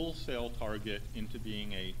wholesale target into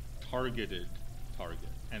being a targeted target.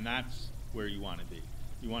 And that's where you want to be.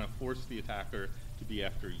 You want to force the attacker to be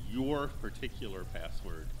after your particular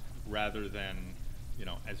password rather than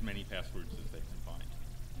as many passwords as they can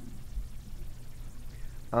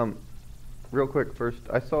find. Real quick, first,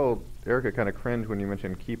 I saw Erica kind of cringe when you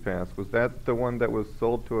mentioned KeePass. Was that the one that was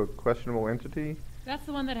sold to a questionable entity? That's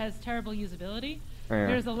the one that has terrible usability. Yeah.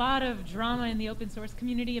 There's a lot of drama in the open source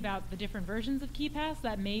community about the different versions of KeePass.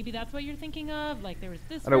 That maybe that's what you're thinking of. Like there was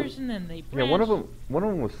this version, and they branched. Yeah, one of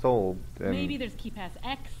them was sold. And maybe there's KeePass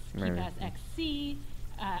X, KeePass XC.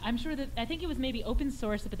 I think it was maybe open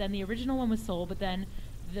source, but then the original one was sold. But then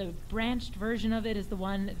the branched version of it is the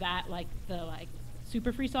one that the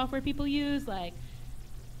super free software people use.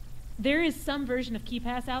 There is some version of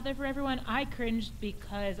KeePass out there for everyone. I cringed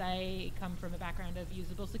because I come from a background of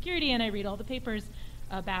usable security and I read all the papers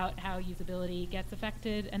about how usability gets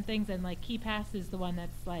affected and things, and KeePass is the one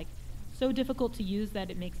that's so difficult to use that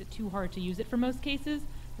it makes it too hard to use it for most cases,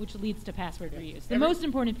 which leads to password reuse. The most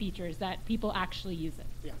important feature is that people actually use it.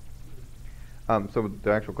 Yeah. So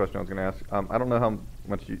the actual question I was going to ask, I don't know how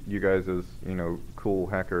much you guys as cool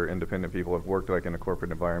hacker independent people have worked in a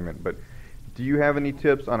corporate environment, but do you have any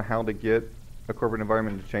tips on how to get a corporate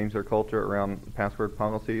environment to change their culture around password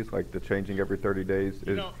policies, like the changing every 30 days?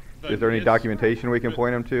 Is there any documentation we can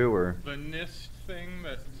point them to, or the NIST thing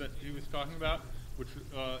that he was talking about, which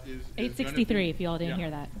is 863? If you all didn't hear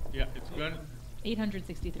that. Yeah, it's going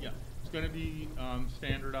 863. Yeah, it's going to be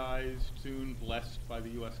standardized soon, blessed by the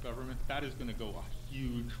U.S. government. That is going to go a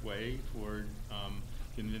huge way toward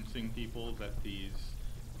convincing people that these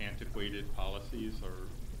antiquated policies are.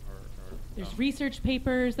 There's research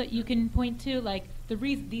papers that you can point to. The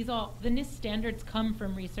NIST standards come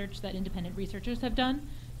from research that independent researchers have done.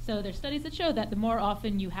 So there's studies that show that the more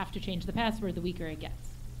often you have to change the password, the weaker it gets.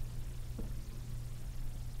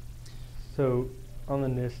 So on the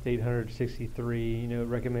NIST 863, it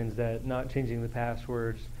recommends that not changing the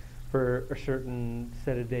passwords for a certain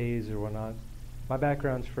set of days or whatnot. My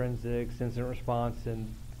background's forensics, incident response,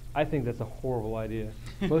 and I think that's a horrible idea.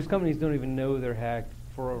 Most companies don't even know they're hacked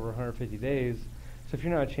for over 150 days. So if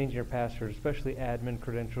you're not changing your password, especially admin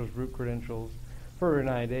credentials, root credentials, for over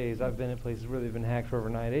 9 days, I've been at places where they've been hacked for over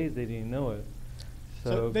 9 days, they didn't even know it.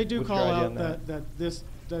 So they do call out that this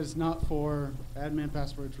is not for admin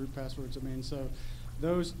passwords, root passwords. So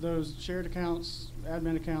those shared accounts,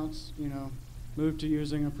 admin accounts, move to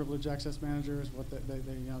using a privileged access manager is what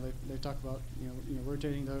they talk about.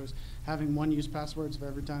 Rotating those, having one-use passwords for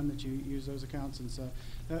every time that you use those accounts, and so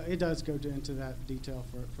it does go into that detail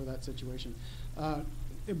for that situation.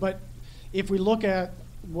 But if we look at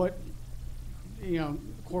what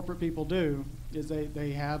corporate people do, is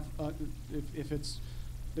they have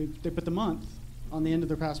they put the month on the end of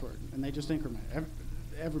their password and they just increment it.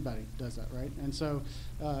 everybody does that, right? And so,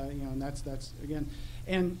 and that's again,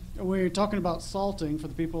 and when you're talking about salting for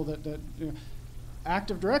the people that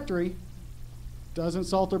Active Directory doesn't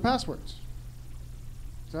salt their passwords.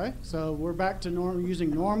 Okay, so we're back to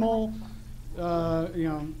using normal,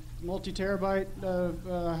 multi-terabyte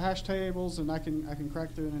hash tables, and I can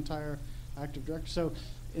crack through an entire Active Directory. So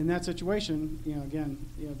in that situation,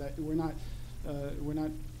 that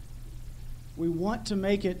we want to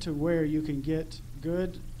make it to where you can get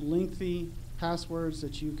good, lengthy passwords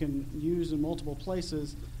that you can use in multiple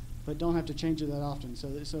places, but don't have to change it that often.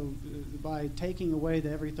 So by taking away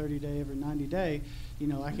the every 30 day, every 90 day,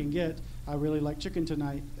 I can get, I really like chicken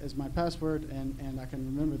tonight as my password, and I can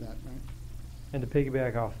remember that, right? And to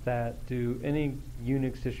piggyback off that, do any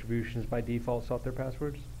Unix distributions by default salt their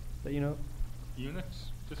passwords that you know? Unix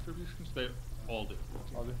distributions, they all do.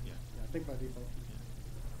 All do? Yeah. I think by default.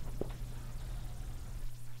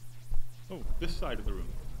 Yeah. Oh, this side of the room.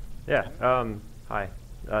 Yeah. Hi.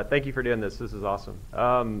 Thank you for doing this. This is awesome.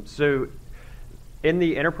 So in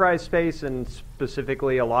the enterprise space, and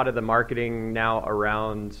specifically a lot of the marketing now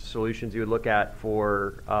around solutions you would look at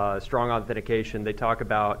for strong authentication, they talk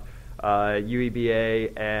about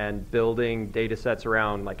UEBA and building data sets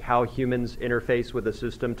around like how humans interface with the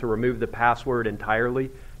system to remove the password entirely,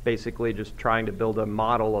 basically just trying to build a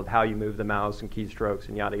model of how you move the mouse and keystrokes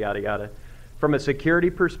and yada, yada, yada. From a security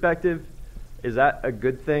perspective, is that a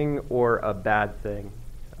good thing or a bad thing?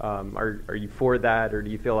 Are you for that, or do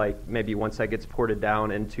you feel like maybe once that gets ported down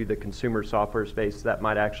into the consumer software space, that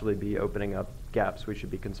might actually be opening up gaps we should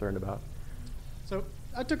be concerned about? So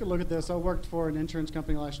I took a look at this. I worked for an insurance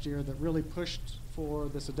company last year that really pushed for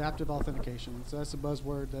this adaptive authentication. So that's a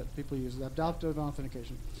buzzword that people use, adaptive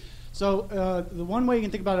authentication. So the one way you can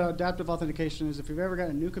think about adaptive authentication is if you've ever got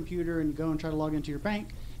a new computer and you go and try to log into your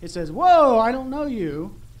bank, it says, whoa, I don't know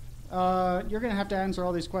you. You're going to have to answer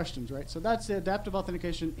all these questions, right? So that's the adaptive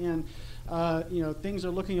authentication. And things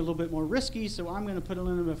are looking a little bit more risky, so I'm going to put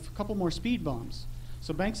in a couple more speed bumps.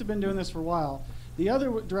 So banks have been doing this for a while. The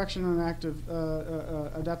other direction on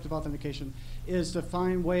adaptive authentication is to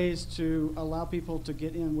find ways to allow people to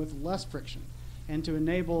get in with less friction, and to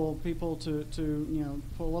enable people to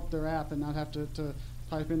pull up their app and not have to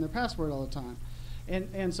type in their password all the time.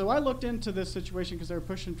 And so I looked into this situation because they were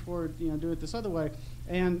pushing toward do it this other way,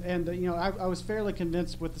 and I was fairly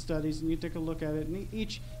convinced with the studies, and you take a look at it, and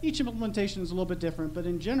each implementation is a little bit different, but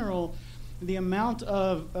in general, the amount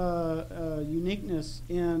of uniqueness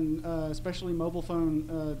in especially mobile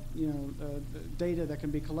phone data that can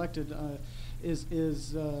be collected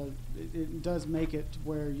it does make it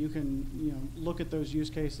where you can look at those use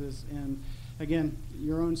cases, and again,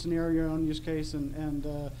 your own scenario, your own use case,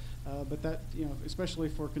 but that especially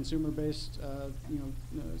for consumer-based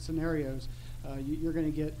scenarios, you're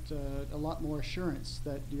going to get a lot more assurance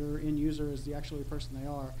that your end user is the actually person they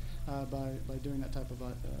are by doing that type of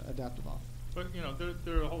adaptive auth. But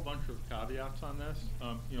there are a whole bunch of caveats on this.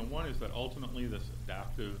 One is that ultimately this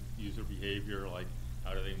adaptive user behavior, like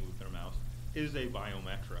how do they move their mouse, is a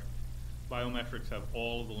biometric. Biometrics have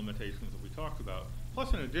all of the limitations that we talked about,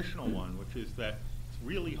 plus an additional one, which is that it's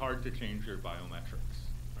really hard to change your biometrics.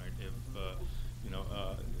 Right? If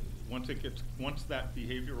once that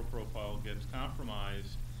behavioral profile gets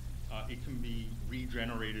compromised, it can be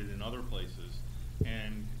regenerated in other places,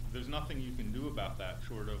 and there's nothing you can do about that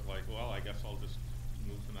short of like, well, I guess I'll just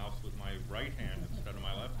move the mouse with my right hand instead of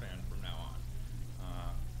my left hand from now on.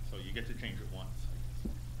 So you get to change it once.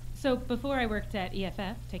 So before I worked at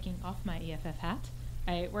EFF, taking off my EFF hat,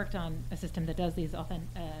 I worked on a system that does these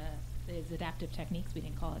adaptive techniques. We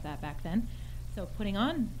didn't call it that back then. So putting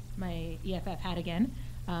on my EFF hat again,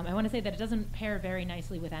 I want to say that it doesn't pair very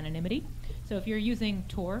nicely with anonymity. So if you're using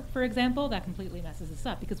Tor, for example, that completely messes this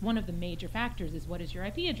up, because one of the major factors is what is your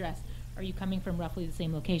IP address? Are you coming from roughly the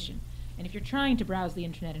same location? And if you're trying to browse the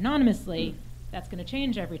internet anonymously, that's going to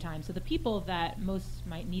change every time. So the people that most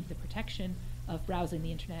might need the protection of browsing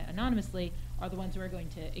the internet anonymously are the ones who are going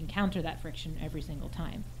to encounter that friction every single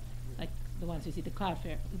time. Like the ones who see the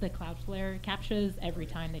Cloudflare CAPTCHAs every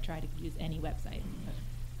time they try to use any website.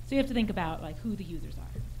 So you have to think about like who the users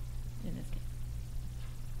are in this case.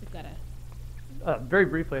 We've got a very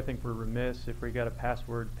briefly, I think we're remiss if we got a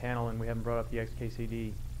password panel and we haven't brought up the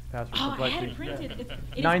XKCD password complexity. I had it printed.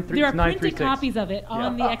 There are printed copies of it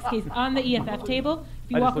on the on the EFF table.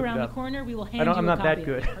 If you walk around the corner, we will hand you a copy. I'm not that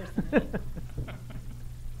good. There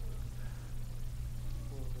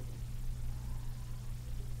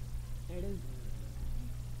it is.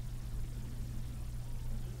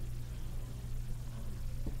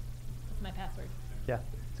 That's my password. Yeah,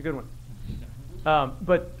 it's a good one.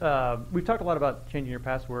 But we've talked a lot about changing your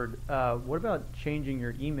password. What about changing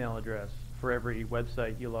your email address for every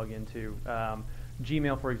website you log into?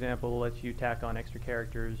 Gmail, for example, lets you tack on extra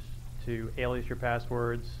characters to alias your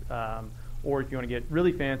passwords. Or if you want to get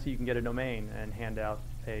really fancy, you can get a domain and hand out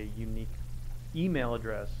a unique email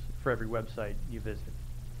address for every website you visit.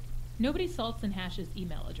 Nobody salts and hashes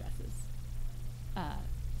email addresses.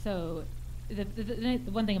 So the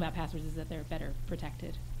one thing about passwords is that they're better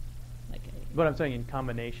protected. But I'm saying in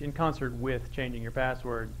combination, in concert with changing your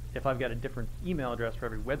password, if I've got a different email address for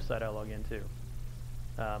every website I log into,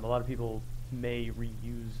 a lot of people may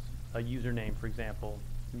reuse a username, for example,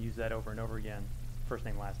 and use that over and over again, first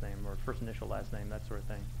name, last name, or first initial, last name, that sort of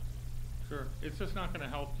thing. Sure. It's just not going to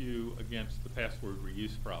help you against the password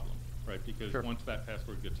reuse problem, right? Because once that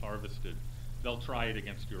password gets harvested, they'll try it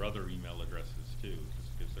against your other email addresses too,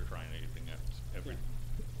 because they're trying anything else, everything.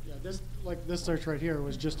 Yeah, this search right here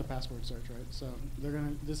was just a password search, right? So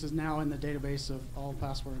this is now in the database of all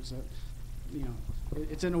passwords that,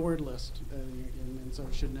 it's in a word list, and so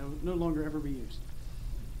it should no longer ever be used.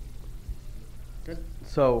 Good.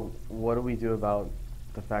 So what do we do about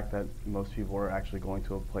the fact that most people are actually going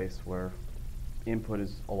to a place where input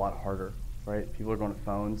is a lot harder, right? People are going to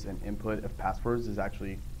phones, and input of passwords is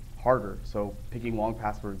actually harder. So picking long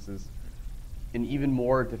passwords is an even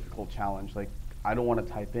more difficult challenge. Like, I don't want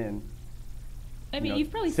to type in, you've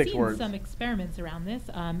probably 6 seen words. some experiments around this.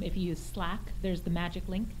 If you use Slack, there's the magic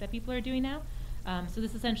link that people are doing now. So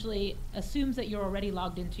this essentially assumes that you're already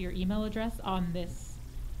logged into your email address on this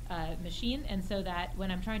machine, and so that when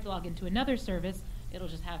I'm trying to log into another service, it'll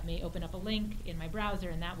just have me open up a link in my browser,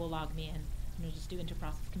 and that will log me in. And it'll just do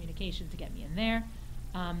inter-process communication to get me in there.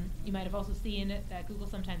 You might have also seen that Google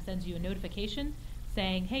sometimes sends you a notification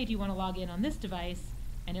saying, hey, do you want to log in on this device?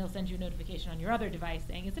 And it'll send you a notification on your other device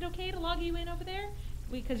saying, is it okay to log you in over there?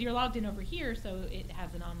 Because you're logged in over here, so it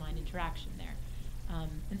has an online interaction there.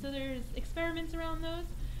 And so there's experiments around those.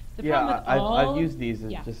 The problem with I've used these.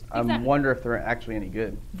 It's just I wonder if they're actually any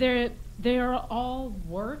good. They're all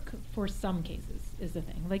work for some cases is the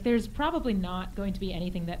thing. Like, there's probably not going to be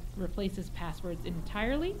anything that replaces passwords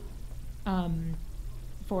entirely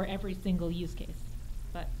for every single use case,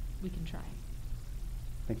 but we can try.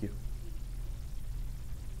 Thank you.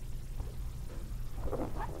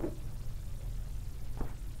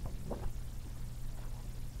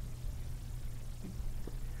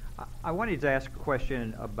 I wanted to ask a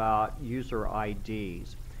question about user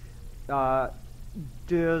IDs.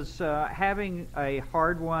 Does having a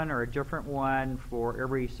hard one or a different one for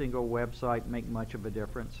every single website make much of a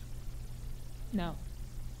difference? No.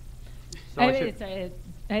 So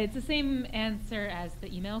it's the same answer as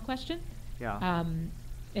the email question. Yeah.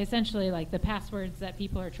 Essentially, like the passwords that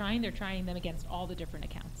people are trying, they're trying them against all the different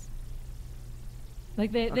accounts.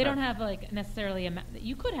 Like they don't have like necessarily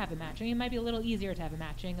you could have a matching. It might be a little easier to have a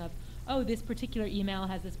matching of, oh, this particular email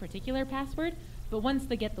has this particular password, but once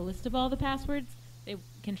they get the list of all the passwords, they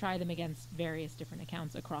can try them against various different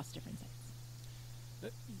accounts across different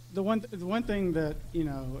sites. The one thing that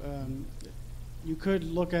you could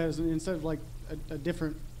look at is, instead of like a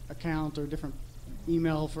different account or a different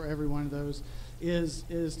email for every one of those, is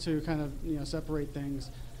to kind of separate things.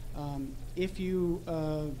 If you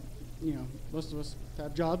most of us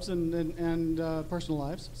have jobs and personal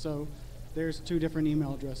lives, so there's 2 different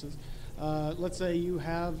email addresses. Let's say you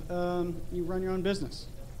have you run your own business.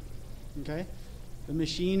 Okay, the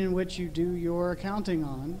machine in which you do your accounting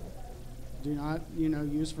on, do not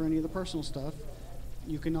use for any of the personal stuff.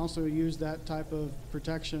 You can also use that type of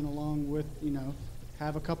protection along with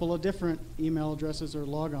have a couple of different email addresses or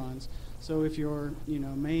logons. So if your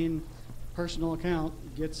main personal account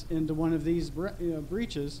gets into one of these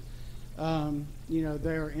breaches, they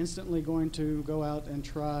are instantly going to go out and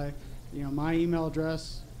try, my email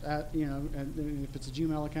address and if it's a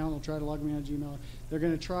Gmail account, they'll try to log me on Gmail. They're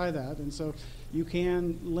going to try that, and so you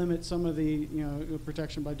can limit some of the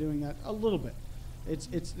protection by doing that a little bit.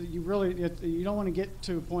 You don't want to get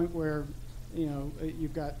to a point where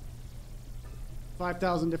you've got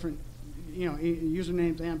 5,000 different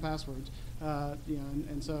usernames and passwords,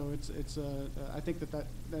 and so I think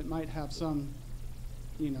that might have some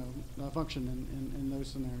function in those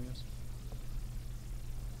scenarios.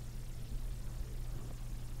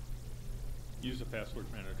 Use a password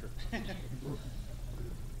manager.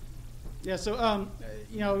 Yeah, so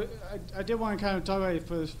I did want to kind of talk about it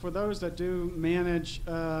for those that do manage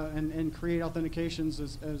and create authentications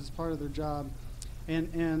as part of their job,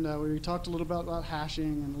 and we talked a little bit about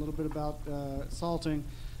hashing and a little bit about salting,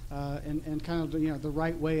 and kind of the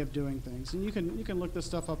right way of doing things. And you can look this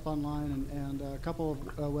stuff up online, and a couple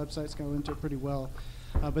of websites go into it pretty well.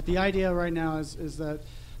 But the idea right now is that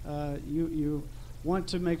you want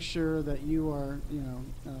to make sure that you are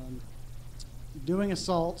doing a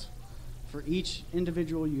salt for each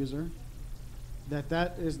individual user.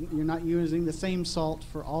 That is, you're not using the same salt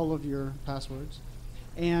for all of your passwords,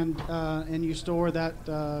 and you store that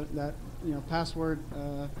password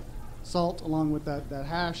salt along with that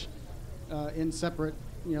hash in separate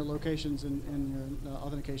locations in your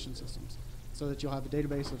authentication systems, so that you'll have a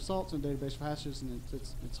database of salts and a database of hashes, and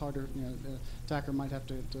it's harder. The attacker might have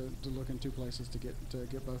to look in two places to get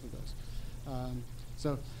both of those.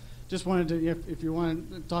 So. Just wanted to, if you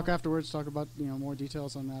want to talk afterwards, talk about more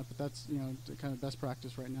details on that. But that's the kind of best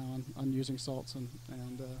practice right now on using salts, and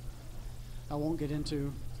I won't get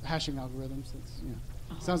into hashing algorithms.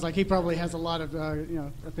 It's, sounds like he probably has a lot of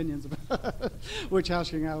opinions about which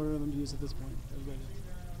hashing algorithm to use at this point.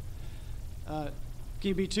 Can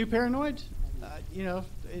you be too paranoid?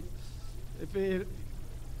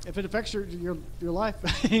 If it affects your life,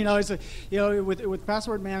 it's with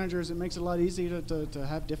password managers, it makes it a lot easier to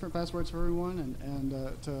have different passwords for everyone, and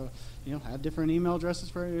to have different email addresses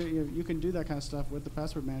for you can do that kind of stuff with the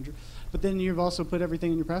password manager. But then you've also put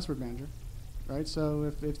everything in your password manager, right?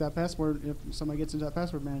 So if somebody gets into that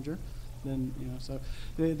password manager, then so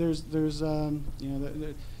there's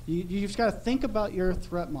you've just got to think about your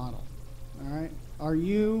threat model. All right, are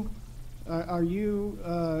you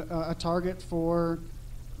a target for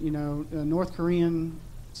North Korean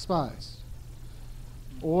spies?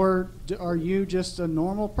 Or are you just a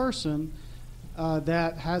normal person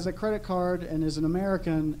that has a credit card and is an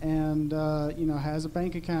American and has a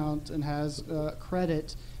bank account and has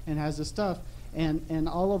credit and has this stuff, and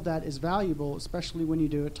all of that is valuable, especially when you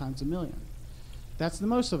do it times a million? That's the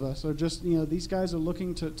most of us. Or just these guys are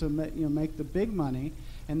looking to make the big money,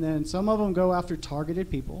 and then some of them go after targeted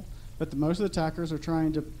people, but the most of the attackers are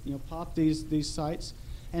trying to pop these sites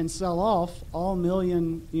and sell off all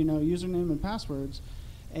million username and passwords,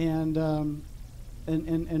 and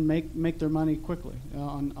make their money quickly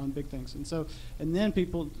on big things. And then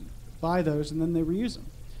people buy those and then they reuse them.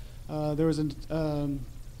 There was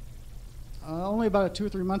only about 2 or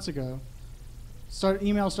 3 months ago,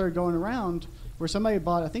 emails started going around where somebody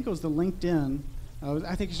bought, I think it was the LinkedIn.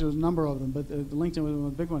 I think there was a number of them, but the LinkedIn was one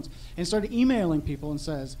of the big ones, and started emailing people and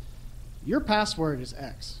says, "Your password is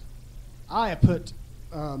X. I have put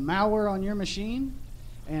malware on your machine,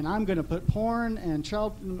 and I'm going to put porn and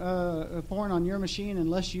child porn on your machine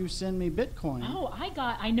unless you send me Bitcoin." Oh,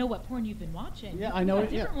 I know what porn you've been watching. Yeah, I know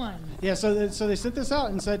it. Different Yeah. ones. Yeah. So they sent this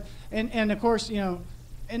out and said, and of course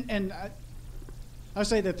and I would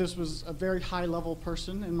say that this was a very high level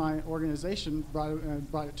person in my organization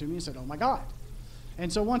brought it to me and said, "Oh my God."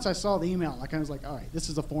 And so once I saw the email, I kind of was like, all right, this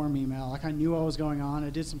is a form email. Like, I knew what was going on. I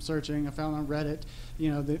did some searching. I found on Reddit,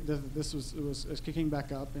 this was kicking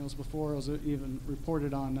back up. It was before it was even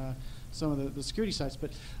reported on some of the security sites.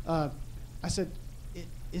 But I said,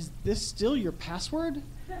 is this still your password?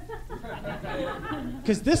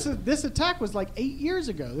 Because this attack was like 8 years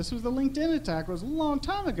ago. This was the LinkedIn attack. It was a long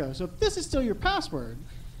time ago. So if this is still your password,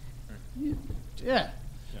 yeah.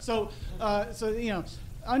 So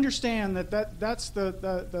understand that's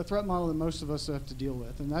the threat model that most of us have to deal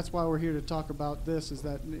with, and that's why we're here to talk about this. Is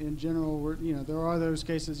that in general, there are those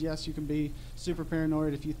cases. Yes, you can be super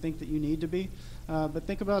paranoid if you think that you need to be, but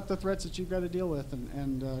think about the threats that you've got to deal with,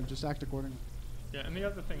 and just act accordingly. Yeah, and the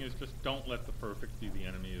other thing is just don't let the perfect be the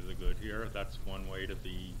enemy of the good here. That's one way to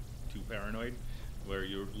be too paranoid, where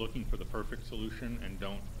you're looking for the perfect solution and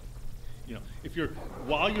don't.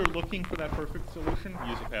 While you're looking for that perfect solution,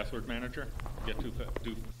 use a password manager. Get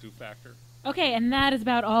two-factor. Okay, and that is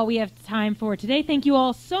about all we have time for today. Thank you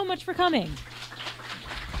all so much for coming.